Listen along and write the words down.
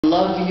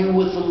love you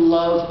with the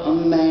love a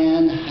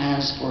man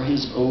has for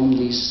his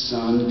only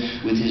son,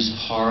 with his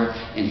heart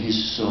and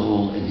his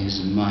soul and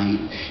his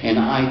might. And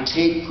I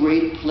take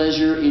great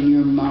pleasure in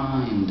your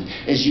mind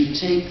as you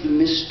take the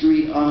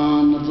mystery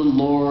on of the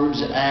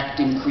Lord's act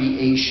in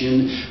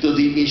creation, though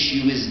the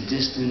issue is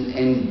distant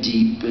and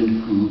deep,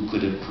 and who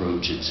could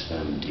approach its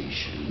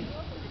foundation.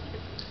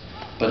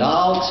 But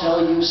I'll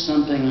tell you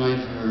something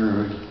I've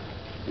heard,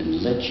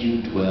 and let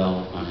you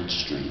dwell on its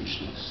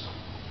strangeness.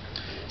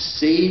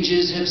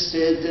 Sages have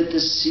said that the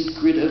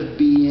secret of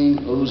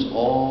being owes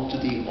all to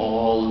the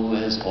all who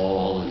has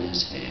all in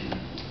his hand.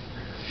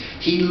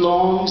 He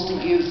longs to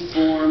give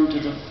form to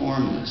the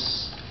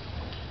formless,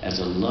 as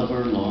a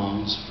lover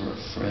longs for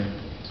a friend.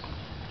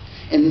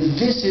 And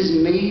this is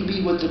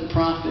maybe what the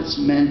prophets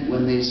meant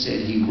when they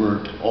said he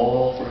worked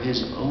all for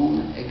his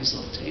own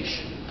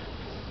exaltation.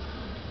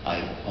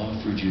 I've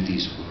offered you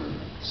these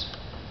words.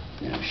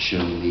 Now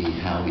show me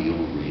how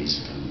you'll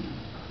raise them.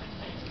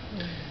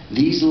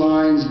 These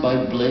lines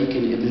by Blake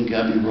and Ibn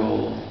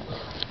Gabirol,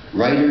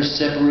 writers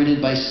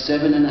separated by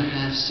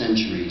 7.5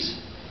 centuries,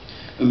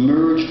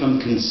 emerge from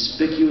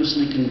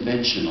conspicuously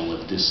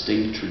conventional if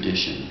distinct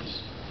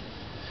traditions.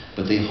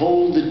 But they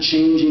hold the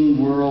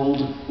changing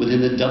world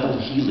within the double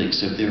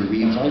helix of their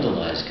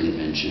revitalized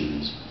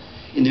conventions,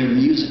 in their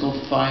musical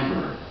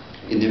fiber,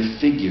 in their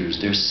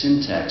figures, their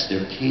syntax,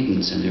 their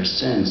cadence, and their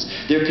sense.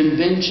 Their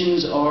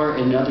conventions are,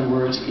 in other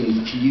words,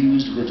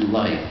 infused with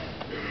life.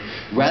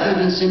 Rather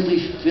than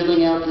simply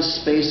filling out the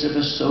space of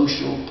a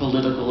social,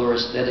 political, or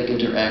aesthetic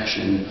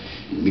interaction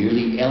in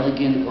merely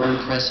elegant or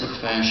impressive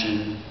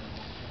fashion,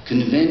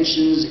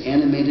 conventions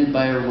animated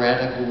by a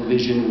radical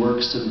vision work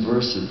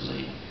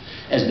subversively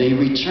as they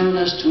return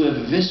us to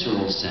a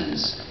visceral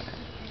sense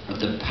of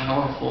the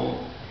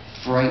powerful,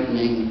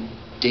 frightening,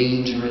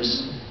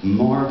 dangerous,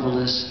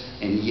 marvelous,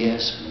 and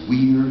yes,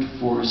 weird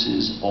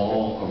forces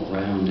all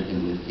around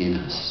and within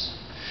us.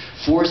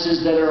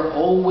 Forces that are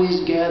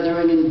always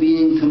gathering and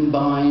being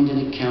combined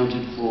and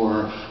accounted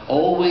for,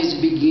 always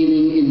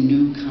beginning in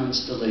new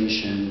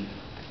constellation,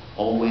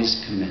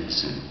 always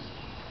commencing.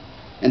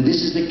 And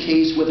this is the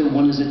case whether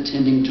one is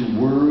attending to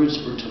words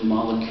or to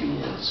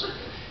molecules,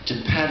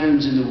 to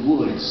patterns in the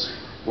woods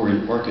or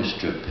an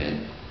orchestra pit,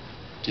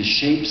 to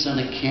shapes on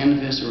a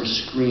canvas or a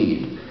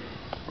screen,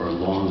 or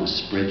along a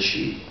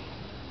spreadsheet.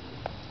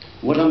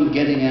 What I'm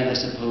getting at, I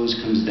suppose,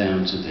 comes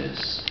down to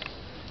this.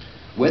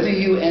 Whether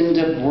you end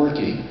up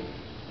working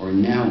or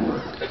now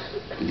work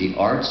in the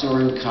arts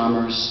or in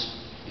commerce,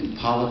 in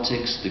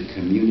politics, the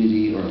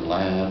community, or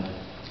lab,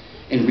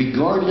 and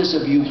regardless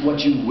of what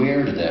you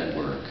wear to that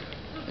work,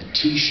 a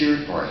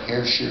t-shirt or a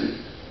hair shirt,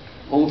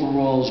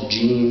 overalls,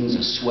 jeans,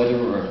 a sweater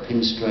or a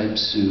pinstripe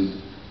suit,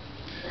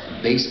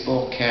 a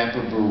baseball cap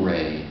or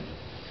beret,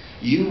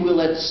 you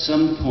will at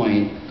some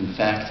point, in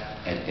fact,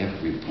 at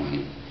every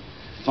point,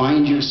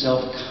 find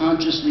yourself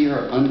consciously or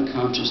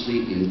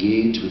unconsciously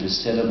engaged with a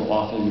set of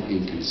often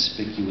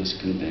inconspicuous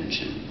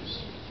conventions.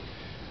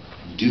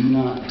 Do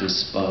not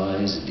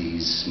despise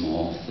these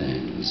small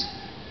things.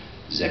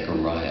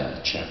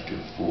 Zechariah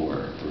chapter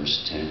 4,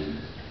 verse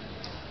 10.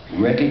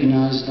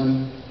 Recognize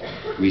them,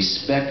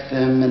 respect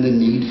them and the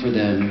need for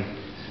them,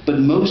 but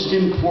most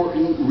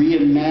important,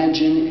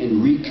 reimagine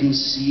and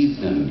reconceive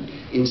them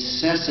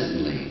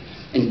incessantly,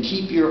 and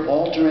keep your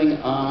altering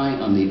eye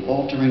on the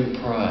altering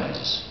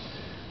prize.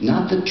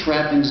 Not the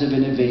trappings of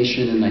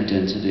innovation and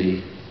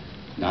identity,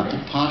 not the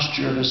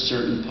posture of a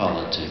certain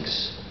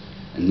politics,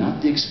 and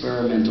not the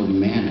experimental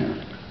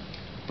manner,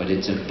 but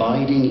its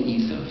abiding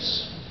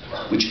ethos,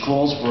 which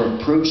calls for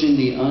approaching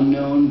the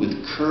unknown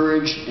with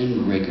courage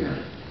and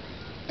rigor,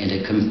 and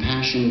a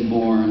compassion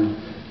born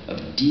of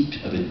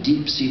a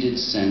deep-seated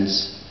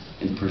sense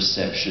and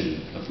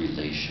perception of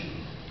relation.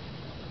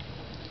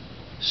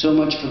 So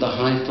much for the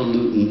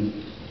highfalutin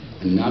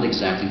and not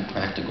exactly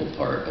practical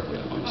part of what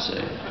I want to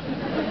say.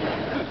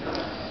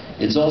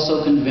 It's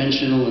also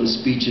conventional in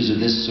speeches of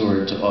this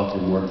sort to offer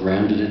more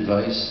grounded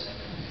advice,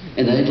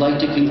 and I'd like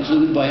to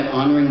conclude by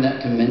honoring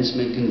that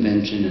commencement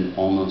convention in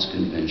almost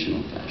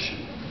conventional fashion.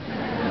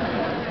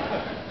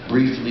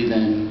 Briefly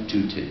then,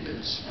 2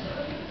 tidbits.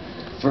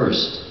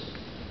 First,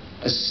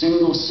 a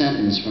single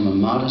sentence from a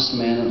modest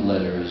man of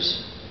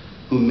letters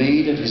who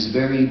made of his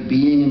very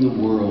being in the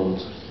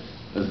world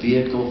a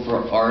vehicle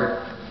for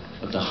art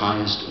of the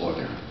highest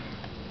order.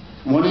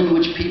 One in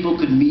which people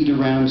could meet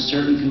around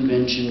certain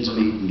conventions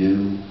made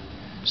new,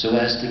 so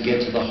as to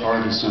get to the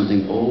heart of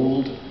something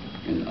old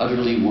and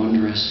utterly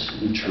wondrous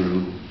and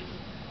true,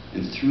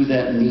 and through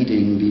that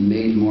meeting be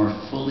made more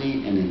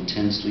fully and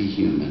intensely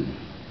human.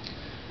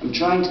 I'm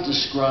trying to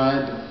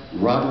describe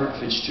Robert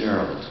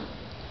Fitzgerald,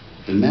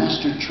 the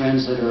master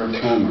translator of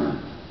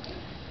Homer,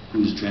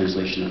 whose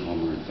translation of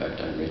Homer, in fact,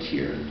 I read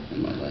here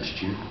in my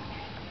last year.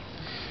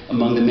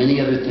 Among the many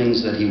other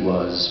things that he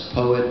was,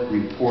 poet,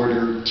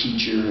 reporter,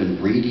 teacher, and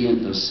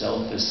radiant though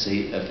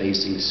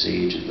self-effacing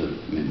sage of the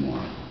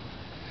memoir.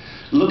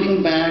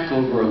 Looking back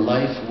over a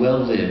life well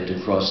lived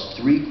across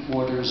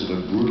 3/4 of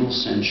a brutal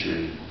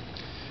century,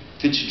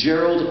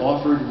 Fitzgerald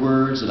offered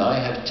words that I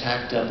have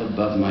tacked up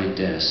above my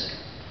desk,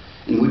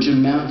 and which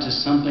amount to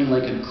something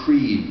like a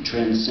creed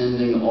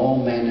transcending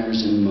all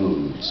manners and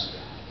modes,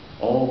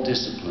 all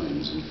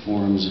disciplines and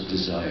forms of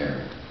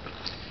desire.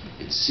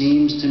 It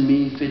seems to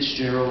me,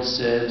 Fitzgerald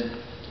said,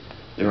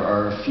 there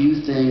are a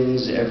few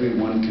things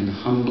everyone can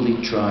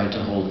humbly try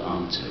to hold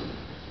on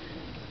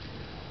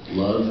to.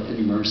 Love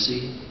and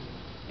mercy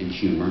and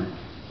humor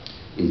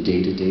in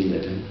day-to-day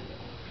living.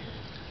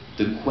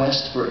 The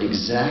quest for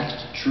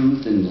exact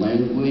truth in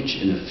language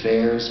and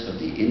affairs of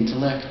the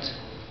intellect.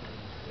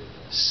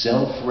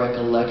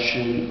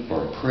 Self-recollection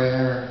or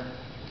prayer.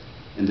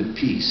 And the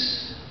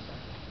peace,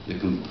 the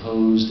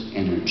composed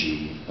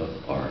energy of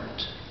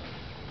art.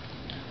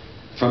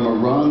 From a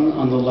rung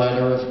on the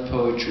ladder of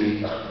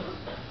poetry,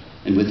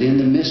 and within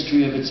the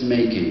mystery of its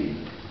making,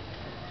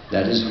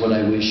 that is what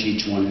I wish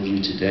each one of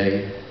you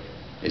today,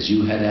 as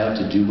you head out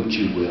to do what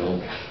you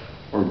will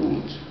or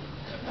won't.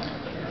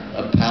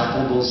 A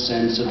palpable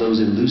sense of those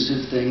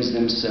elusive things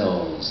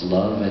themselves,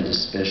 love and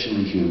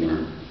especially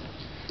humor,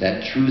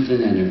 that truth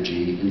and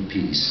energy and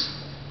peace,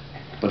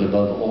 but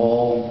above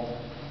all,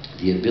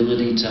 the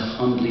ability to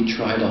humbly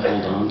try to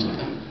hold on to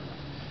them,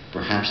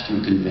 perhaps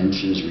through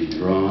conventions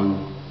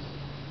redrawn,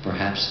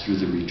 perhaps through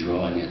the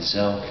redrawing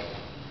itself.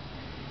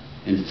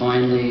 And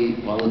finally,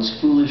 while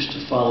it's foolish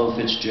to follow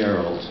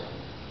Fitzgerald,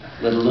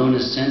 let alone a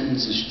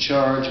sentence as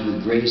charged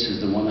with grace as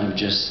the one I've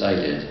just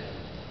cited,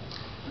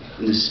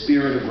 in the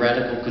spirit of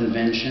radical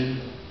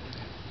convention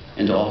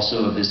and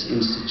also of this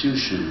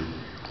institution,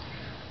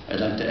 I'd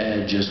like to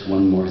add just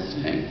one more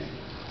thing.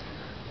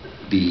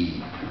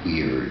 Be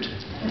weird.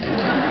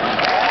 Thank you.